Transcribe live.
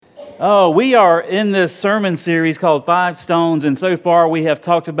Oh, we are in this sermon series called Five Stones, and so far we have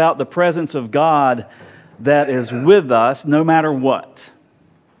talked about the presence of God that is with us no matter what.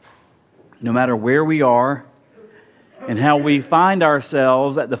 No matter where we are, and how we find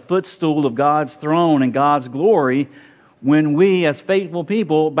ourselves at the footstool of God's throne and God's glory when we, as faithful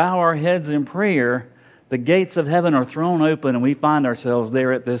people, bow our heads in prayer. The gates of heaven are thrown open, and we find ourselves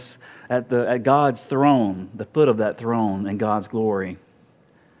there at God's throne, the foot of that throne in God's glory.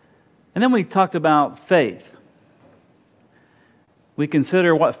 And then we talked about faith. We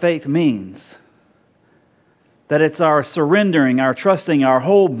consider what faith means. That it's our surrendering, our trusting, our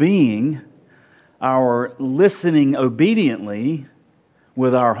whole being, our listening obediently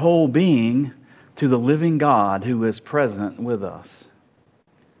with our whole being to the living God who is present with us.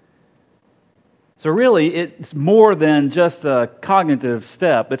 So really, it's more than just a cognitive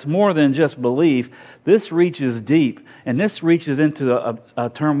step. It's more than just belief. This reaches deep, and this reaches into a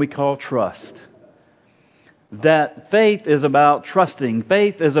term we call trust. That faith is about trusting.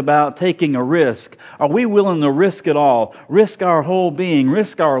 Faith is about taking a risk. Are we willing to risk it all? Risk our whole being,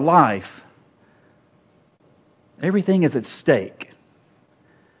 risk our life. Everything is at stake.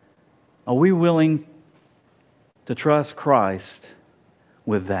 Are we willing to trust Christ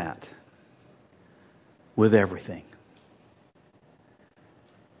with that? With everything.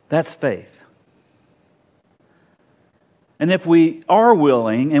 That's faith. And if we are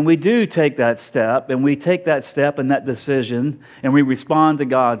willing, and we do take that step, and we take that step and that decision, and we respond to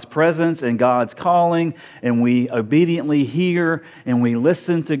God's presence and God's calling, and we obediently hear, and we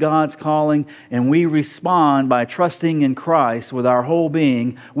listen to God's calling, and we respond by trusting in Christ with our whole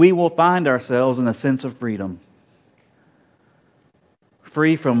being, we will find ourselves in a sense of freedom.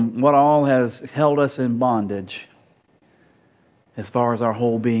 Free from what all has held us in bondage, as far as our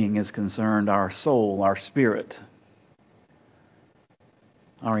whole being is concerned, our soul, our spirit,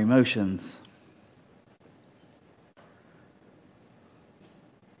 our emotions.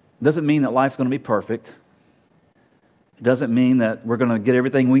 It doesn't mean that life's going to be perfect. It doesn't mean that we're going to get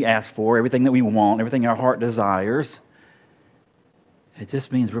everything we ask for, everything that we want, everything our heart desires. It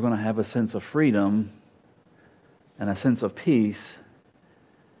just means we're going to have a sense of freedom and a sense of peace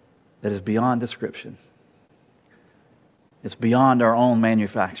that is beyond description. It's beyond our own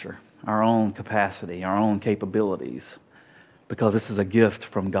manufacture, our own capacity, our own capabilities, because this is a gift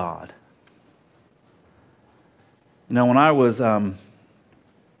from God. You know, when I was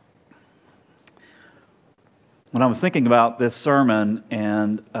thinking about this sermon,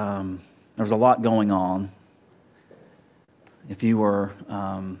 and there was a lot going on. If you were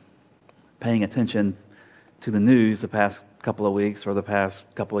paying attention to the news the past couple of weeks or the past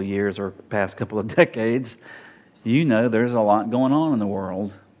couple of years or past couple of decades, you know there's a lot going on in the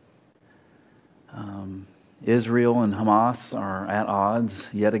world. Israel and Hamas are at odds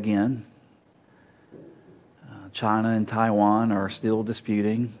yet again. China and Taiwan are still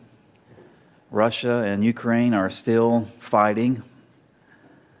disputing. Russia and Ukraine are still fighting.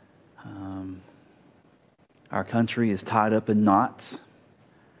 Our country is tied up in knots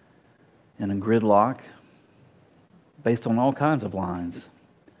and in gridlock based on all kinds of lines,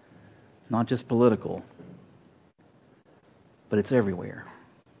 not just political, but it's everywhere.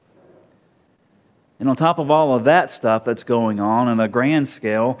 And on top of all of that stuff that's going on a grand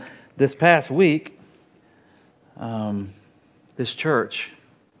scale, this past week, this church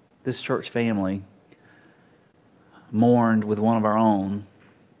family mourned with one of our own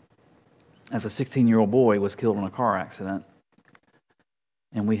as a 16-year-old boy was killed in a car accident.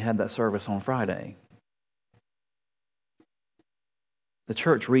 And we had that service on Friday. The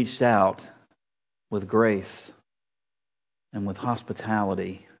church reached out with grace and with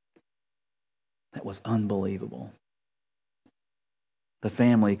hospitality that was unbelievable. The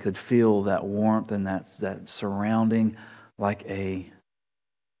family could feel that warmth and that surrounding like a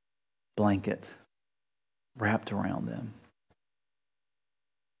blanket wrapped around them.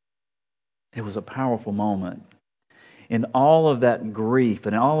 It was a powerful moment. In all of that grief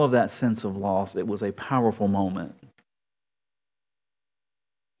and all of that sense of loss, it was a powerful moment.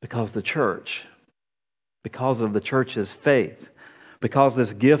 Because the church, because of the church's faith, because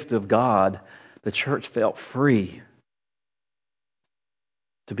this gift of God, the church felt free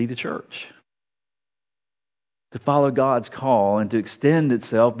to be the church, to follow God's call and to extend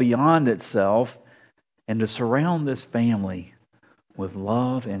itself beyond itself and to surround this family with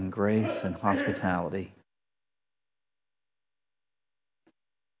love and grace and hospitality.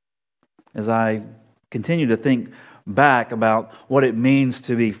 As I continue to think back about what it means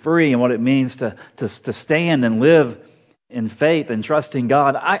to be free and what it means to stand and live in faith and trusting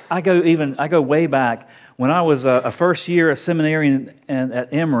God, I go way back. When I was a first year seminarian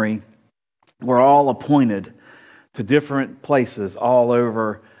at Emory, were all appointed to different places all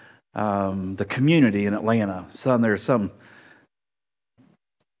over the community in Atlanta. So there's some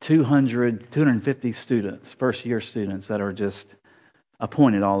 250 students, first-year students, that are just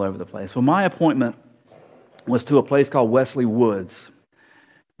appointed all over the place. Well, my appointment was to a place called Wesley Woods.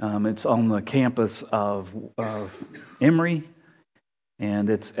 It's on the campus of Emory, and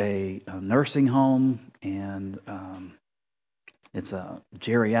it's a nursing home, and it's a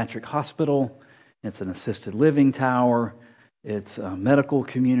geriatric hospital. It's an assisted living tower. It's a medical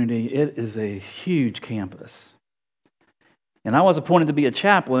community. It is a huge campus. And I was appointed to be a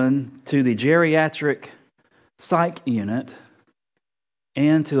chaplain to the geriatric psych unit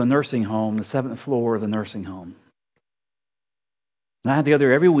and to a nursing home, the 7th floor of the nursing home. And I had to go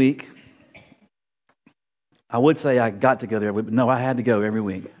there every week. I would say I got to go there, but no, I had to go every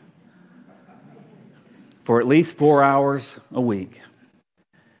week for at least 4 hours a week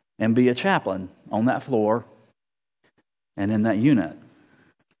and be a chaplain on that floor and in that unit.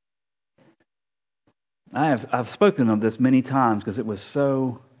 I've spoken of this many times because it was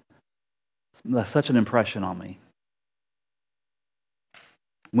such an impression on me.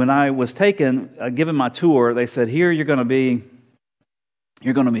 When I was given my tour, they said, "Here you're going to be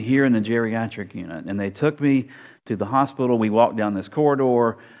here in the geriatric unit." And they took me to the hospital. We walked down this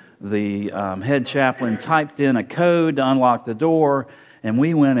corridor. The head chaplain typed in a code to unlock the door, and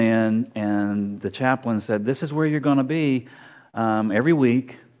we went in, and the chaplain said, "This is where you're going to be every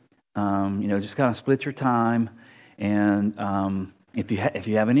week. Just kind of split your time, and if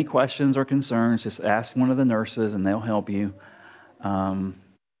you have any questions or concerns, just ask one of the nurses, and they'll help you.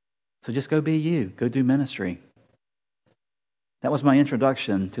 So just go be you. Go do ministry." That was my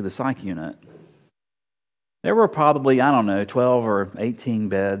introduction to the psych unit. There were probably, 12 or 18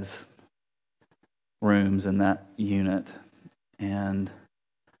 rooms in that unit, and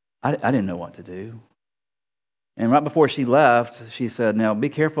I didn't know what to do. And right before she left, she said, "Now be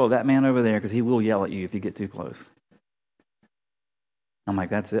careful of that man over there because he will yell at you if you get too close." I'm like,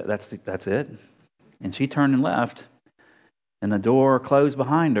 "That's it? That's it?" And she turned and left, and the door closed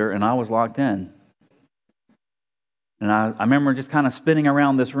behind her, and I was locked in. And I remember just kind of spinning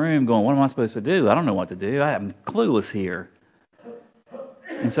around this room going, "What am I supposed to do? I don't know what to do. I'm clueless here."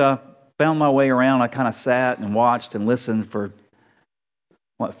 And so I found my way around. I kind of sat and watched and listened for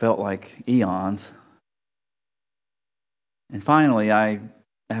what felt like eons. And finally,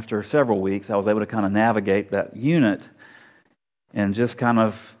 after several weeks, I was able to kind of navigate that unit and just kind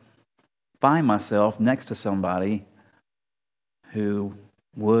of find myself next to somebody who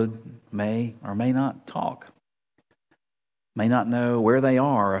may or may not talk, may not know where they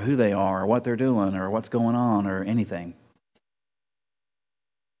are or who they are or what they're doing or what's going on or anything.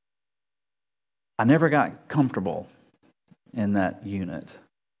 I never got comfortable in that unit.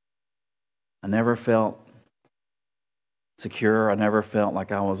 I never felt secure. I never felt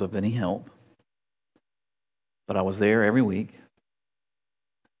like I was of any help. But I was there every week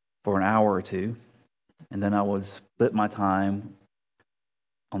for an hour or two, and then I would split my time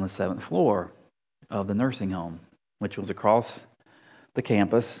on the 7th floor of the nursing home, which was across the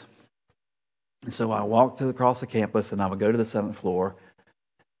campus. And so I walked across the campus, and I would go to the 7th floor,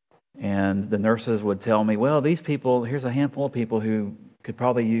 and the nurses would tell me, "Well, these people, here's a handful of people who could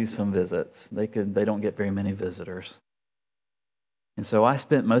probably use some visits. They don't get very many visitors." And so I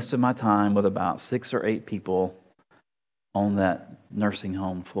spent most of my time with about 6 or 8 people on that nursing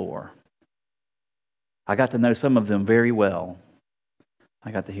home floor. I got to know some of them very well.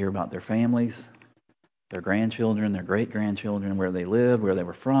 I got to hear about their families, their grandchildren, their great-grandchildren, where they lived, where they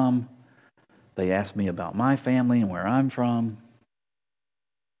were from. They asked me about my family and where I'm from.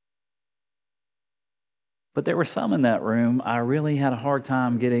 But there were some in that room I really had a hard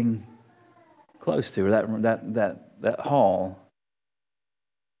time getting close to, or that hall.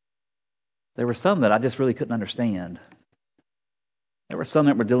 There were some that I just really couldn't understand. There were some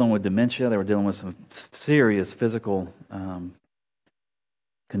that were dealing with dementia. They were dealing with some serious physical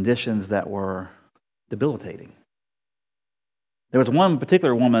conditions that were debilitating. There was one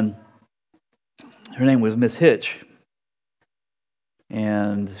particular woman, her name was Miss Hitch,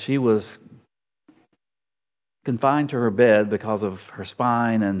 and she was confined to her bed because of her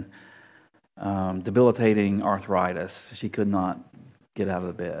spine and debilitating arthritis. She could not get out of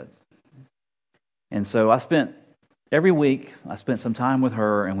the bed. And so every week, I spent some time with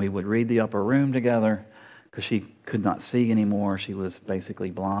her, and we would read the upper room together because she could not see anymore. She was basically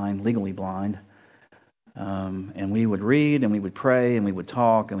blind, legally blind. And we would read, and we would pray, and we would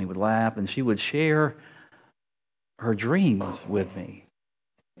talk, and we would laugh, and she would share her dreams with me.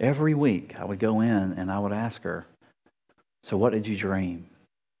 Every week, I would go in, and I would ask her, "So what did you dream?"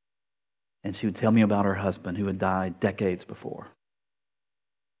 And she would tell me about her husband who had died decades before.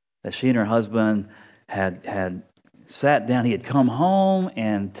 That she and her husband had sat down. He had come home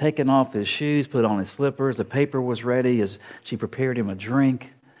and taken off his shoes, put on his slippers. The paper was ready as she prepared him a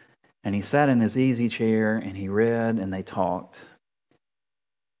drink. And he sat in his easy chair and he read and they talked.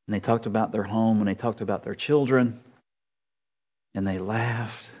 And they talked about their home and they talked about their children. And they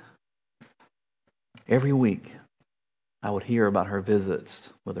laughed. Every week, I would hear about her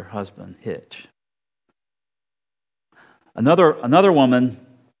visits with her husband, Hitch. Another woman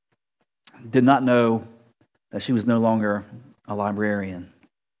did not know that she was no longer a librarian.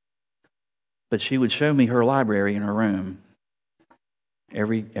 But she would show me her library in her room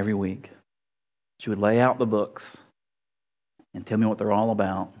every week. She would lay out the books and tell me what they're all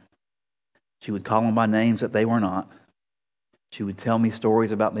about. She would call them by names that they were not. She would tell me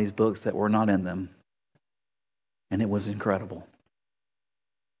stories about these books that were not in them. And it was incredible.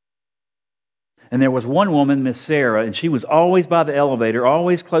 And there was one woman, Miss Sarah, and she was always by the elevator,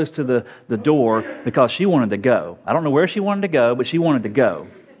 always close to the door because she wanted to go. I don't know where she wanted to go, but she wanted to go.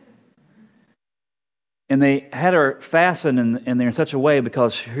 And they had her fastened in there in such a way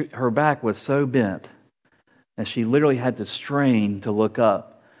because her back was so bent that she literally had to strain to look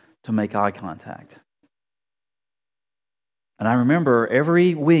up to make eye contact. And I remember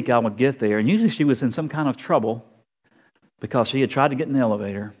every week I would get there, and usually she was in some kind of trouble because she had tried to get in the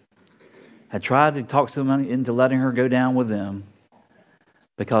elevator, had tried to talk someone into letting her go down with them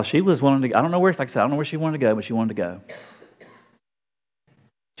because she was wanting to, I don't know where, like I said, I don't know where she wanted to go, but she wanted to go.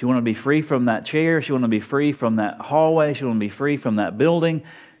 She wanted to be free from that chair. She wanted to be free from that hallway. She wanted to be free from that building.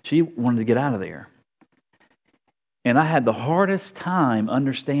 She wanted to get out of there. And I had the hardest time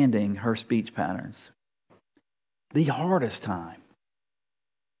understanding her speech patterns. The hardest time.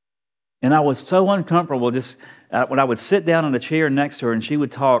 And I was so uncomfortable just when I would sit down in a chair next to her and she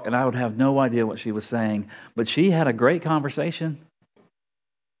would talk and I would have no idea what she was saying. But she had a great conversation.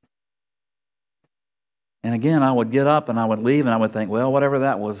 And again, I would get up and I would leave and I would think, well, whatever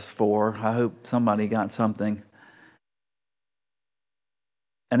that was for, I hope somebody got something.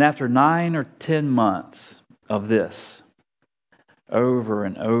 And after 9 or 10 months of this, over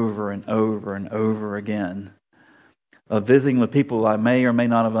and over and over and over again, of visiting with people I may or may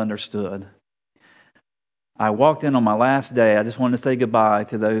not have understood, I walked in on my last day. I just wanted to say goodbye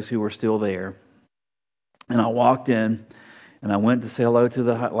to those who were still there. And I walked in, and I went to say hello to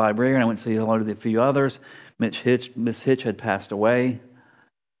the librarian. I went to say hello to a few others. Miss Hitch had passed away,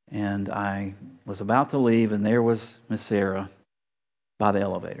 and I was about to leave, and there was Miss Sarah by the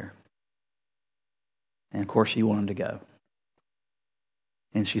elevator. And of course, she wanted to go.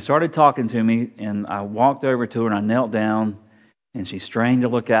 And she started talking to me, and I walked over to her, and I knelt down, and she strained to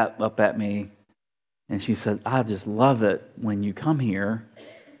look up at me, and she said, I just love it when you come here.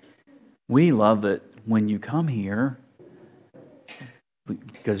 We love it when you come here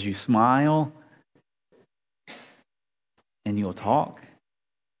because you smile, and you'll talk,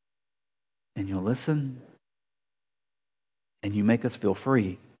 and you'll listen, and you make us feel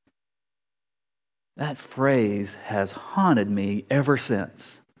free. That phrase has haunted me ever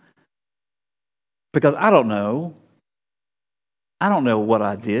since. Because I don't know what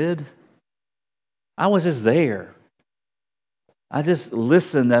I did. I was just there. I just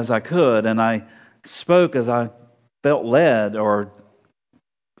listened as I could, and I spoke as I felt led, or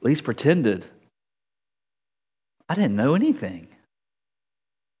at least pretended. I didn't know anything.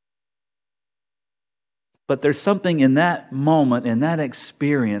 But there's something in that moment, in that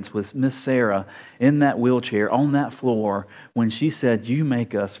experience with Miss Sarah in that wheelchair, on that floor, when she said, you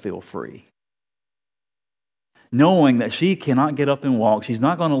make us feel free. Knowing that she cannot get up and walk, she's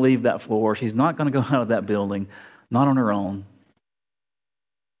not going to leave that floor, she's not going to go out of that building, not on her own.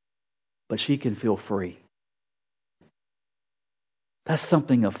 But she can feel free. That's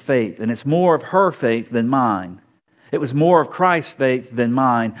something of faith, and it's more of her faith than mine. It was more of Christ's faith than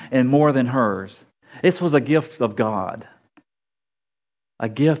mine, and more than hers. This was a gift of God. A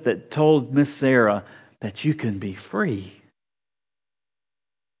gift that told Miss Sarah that you can be free.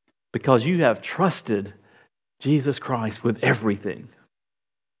 Because you have trusted Jesus Christ with everything.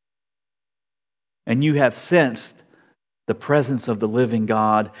 And you have sensed the presence of the living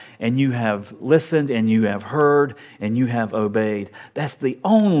God, and you have listened, and you have heard, and you have obeyed. That's the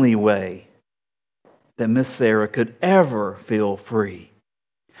only way that Miss Sarah could ever feel free.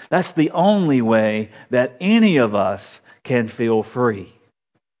 That's the only way that any of us can feel free.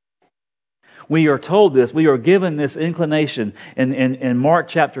 We are told this, we are given this inclination in Mark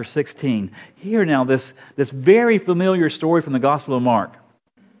chapter 16. Hear now this very familiar story from the Gospel of Mark.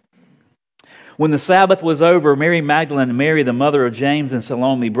 When the Sabbath was over, Mary Magdalene and Mary, the mother of James and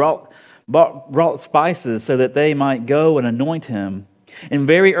Salome, brought brought spices so that they might go and anoint him. And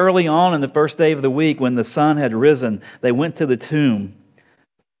very early on in the first day of the week, when the sun had risen, they went to the tomb.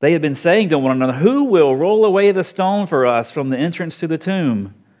 They had been saying to one another, "Who will roll away the stone for us from the entrance to the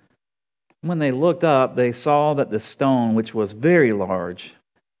tomb?" When they looked up, they saw that the stone, which was very large,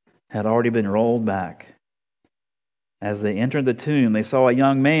 had already been rolled back. As they entered the tomb, they saw a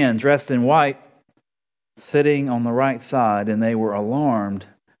young man dressed in white sitting on the right side, and they were alarmed.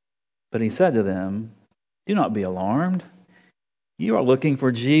 But he said to them, "Do not be alarmed. You are looking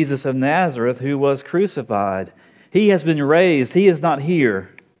for Jesus of Nazareth, who was crucified. He has been raised. He is not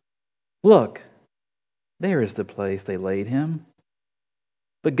here. Look, there is the place they laid him.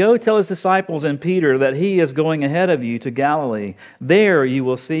 But go tell his disciples and Peter that he is going ahead of you to Galilee. There you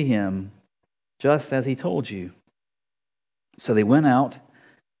will see him, just as he told you." So they went out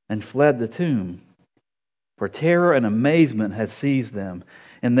and fled the tomb, for terror and amazement had seized them.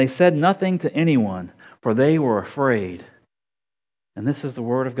 And they said nothing to anyone, for they were afraid. And this is the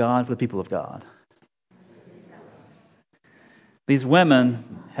word of God for the people of God. These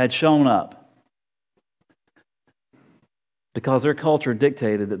women had shown up because their culture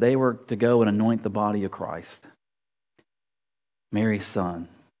dictated that they were to go and anoint the body of Christ, Mary's son,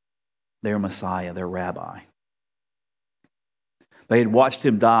 their Messiah, their rabbi. They had watched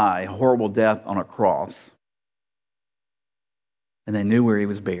him die a horrible death on a cross, and they knew where he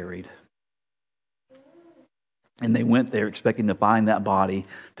was buried. And they went there expecting to find that body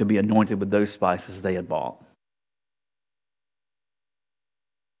to be anointed with those spices they had bought.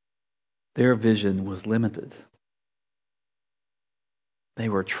 Their vision was limited. They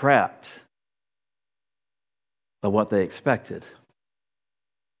were trapped by what they expected.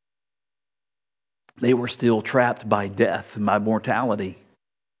 They were still trapped by death and by mortality.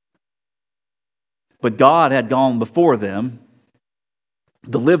 But God had gone before them.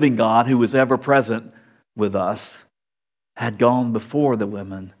 The living God, who was ever present with us, had gone before the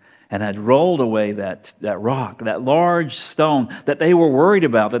women and had rolled away that rock, that large stone that they were worried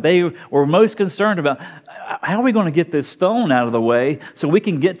about, that they were most concerned about. How are we going to get this stone out of the way so we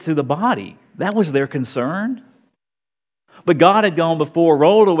can get to the body? That was their concern. But God had gone before,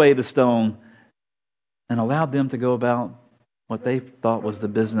 rolled away the stone, and allowed them to go about what they thought was the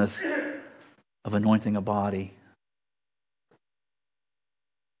business of anointing a body.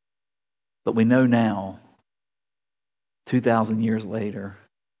 But we know now, 2,000 years later,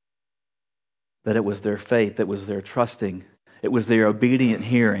 that it was their faith, it was their trusting, it was their obedient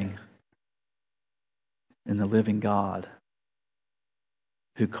hearing in the living God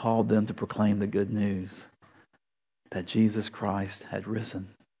who called them to proclaim the good news that Jesus Christ had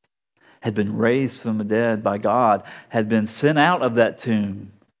risen, had been raised from the dead by God, had been sent out of that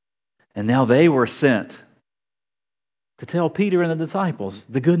tomb, and now they were sent to tell Peter and the disciples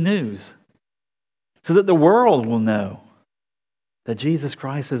the good news so that the world will know that Jesus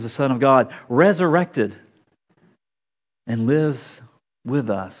Christ is the Son of God, resurrected, and lives with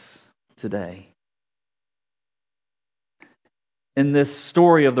us today. In this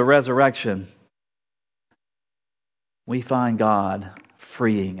story of the resurrection, we find God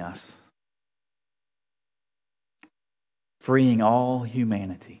freeing us, freeing all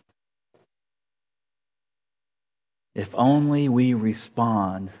humanity. If only we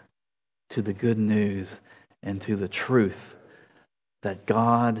respond to the good news and to the truth that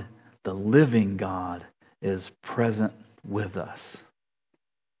God, the living God, is present with us.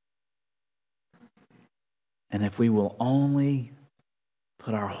 And if we will only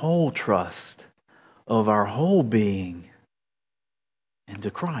put our whole trust of our whole being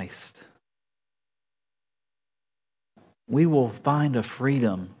into Christ, we will find a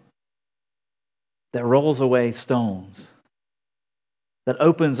freedom that rolls away stones, that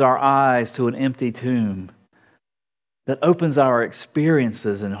opens our eyes to an empty tomb, that opens our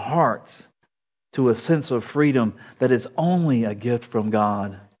experiences and hearts to a sense of freedom that is only a gift from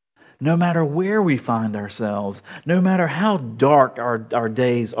God. No matter where we find ourselves, no matter how dark our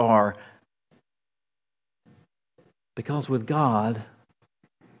days are, because with God,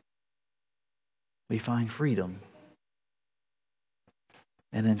 we find freedom.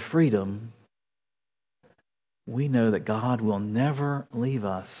 And in freedom, we know that God will never leave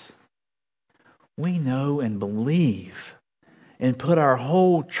us. We know and believe and put our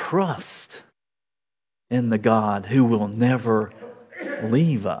whole trust in the God who will never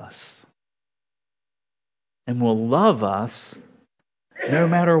leave us and will love us no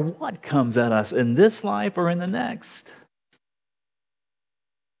matter what comes at us in this life or in the next.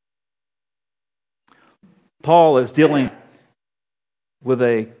 Paul is dealing with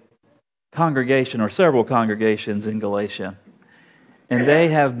a congregation or several congregations in Galatia. And they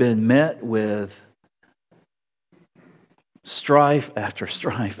have been met with strife after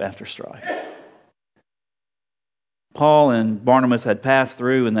strife after strife. Paul and Barnabas had passed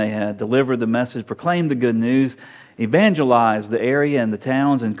through and they had delivered the message, proclaimed the good news, evangelized the area and the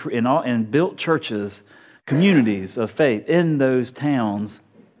towns, and built churches, communities of faith in those towns.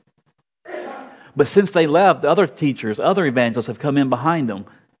 But since they left, the other teachers, other evangelists have come in behind them.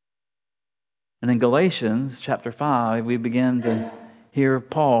 And in Galatians chapter 5, we begin to hear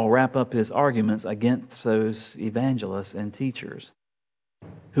Paul wrap up his arguments against those evangelists and teachers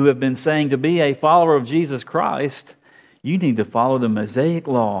who have been saying to be a follower of Jesus Christ, you need to follow the Mosaic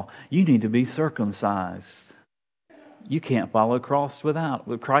law. You need to be circumcised. You can't follow Christ without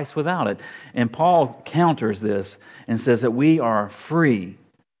it. And Paul counters this and says that we are free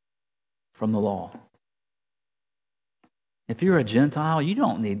from the law. If you're a Gentile, you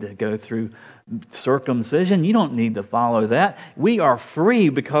don't need to go through circumcision. You don't need to follow that. We are free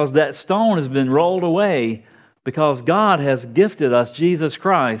because that stone has been rolled away, because God has gifted us Jesus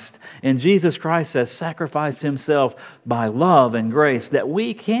Christ, and Jesus Christ has sacrificed Himself by love and grace that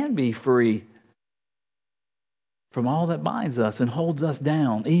we can be free from all that binds us and holds us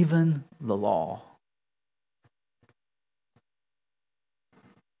down, even the law.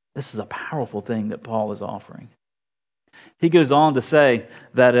 This is a powerful thing that Paul is offering. He goes on to say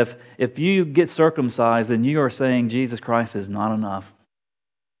that if you get circumcised, then you are saying Jesus Christ is not enough.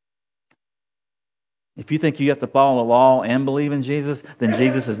 If you think you have to follow the law and believe in Jesus, then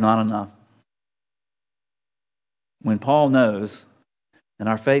Jesus is not enough. When Paul knows, and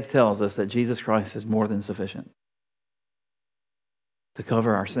our faith tells us that Jesus Christ is more than sufficient to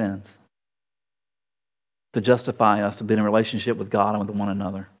cover our sins, to justify us, to be in a relationship with God and with one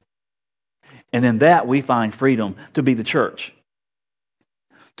another. And in that we find freedom to be the church,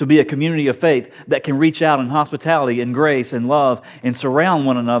 to be a community of faith that can reach out in hospitality and grace and love and surround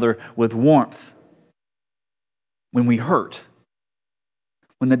one another with warmth when we hurt,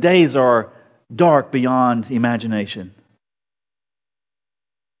 when the days are dark beyond imagination,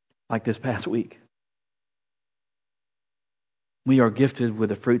 like this past week. We are gifted with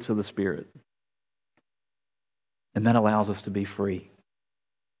the fruits of the Spirit, and that allows us to be free,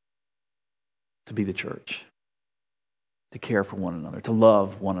 to be the church, to care for one another, to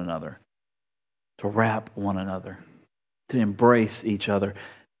love one another, to wrap one another, to embrace each other,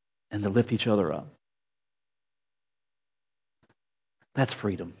 and to lift each other up. That's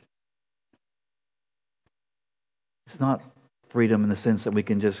freedom. It's not freedom in the sense that we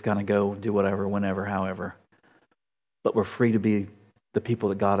can just kind of go do whatever, whenever, however. But we're free to be the people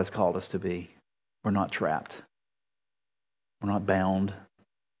that God has called us to be. We're not trapped. We're not bound.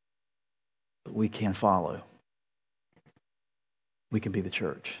 But we can follow. We can be the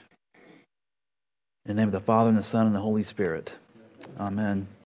church. In the name of the Father, and the Son, and the Holy Spirit. Amen.